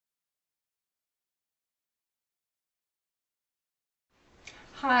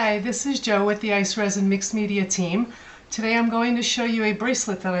Hi, this is Jo with the Ice Resin Mixed Media team. Today I'm going to show you a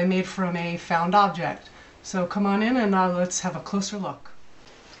bracelet that I made from a found object. So come on in and let's have a closer look.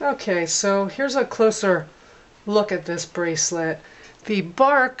 Okay, so here's a closer look at this bracelet. The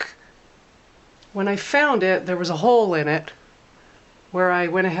bark, when I found it, there was a hole in it where I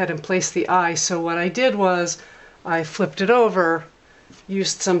went ahead and placed the eye. So what I did was I flipped it over,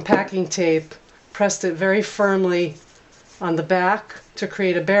 used some packing tape, pressed it very firmly on the back to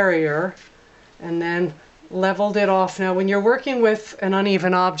create a barrier, and then leveled it off. Now when you're working with an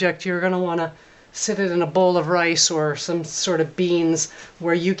uneven object, you're going to want to sit it in a bowl of rice or some sort of beans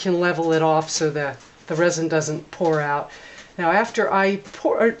where you can level it off so that the resin doesn't pour out. Now after I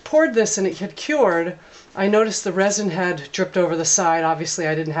poured this and it had cured, I noticed the resin had dripped over the side. Obviously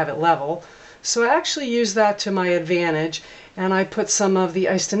I didn't have it level, so I actually used that to my advantage, and I put some of the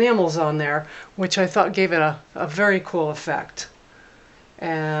iced enamels on there, which I thought gave it a very cool effect.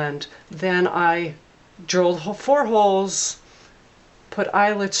 And then I drilled 4 holes, put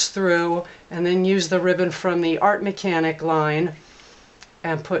eyelets through, and then used the ribbon from the Art Mechanic line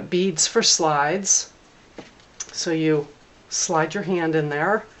and put beads for slides. So you slide your hand in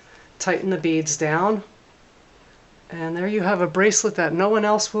there, tighten the beads down, and there you have a bracelet that no one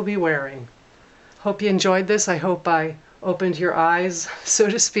else will be wearing. Hope you enjoyed this. I hope I opened your eyes, so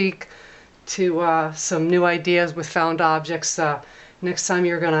to speak, to some new ideas with found objects. Next time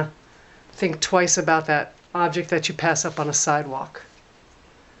you're going to think twice about that object that you pass up on a sidewalk.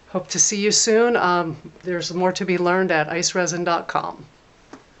 Hope to see you soon. There's more to be learned at iceresin.com.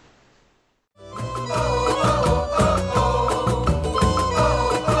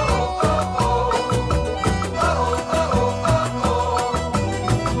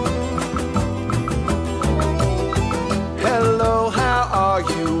 Hello, how are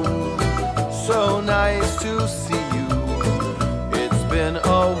you? So nice to see you. It's been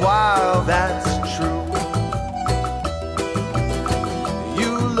a while, that's true.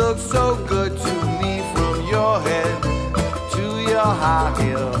 You look so good to me, from your head to your high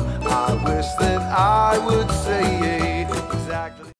heel. I wish that I would say exactly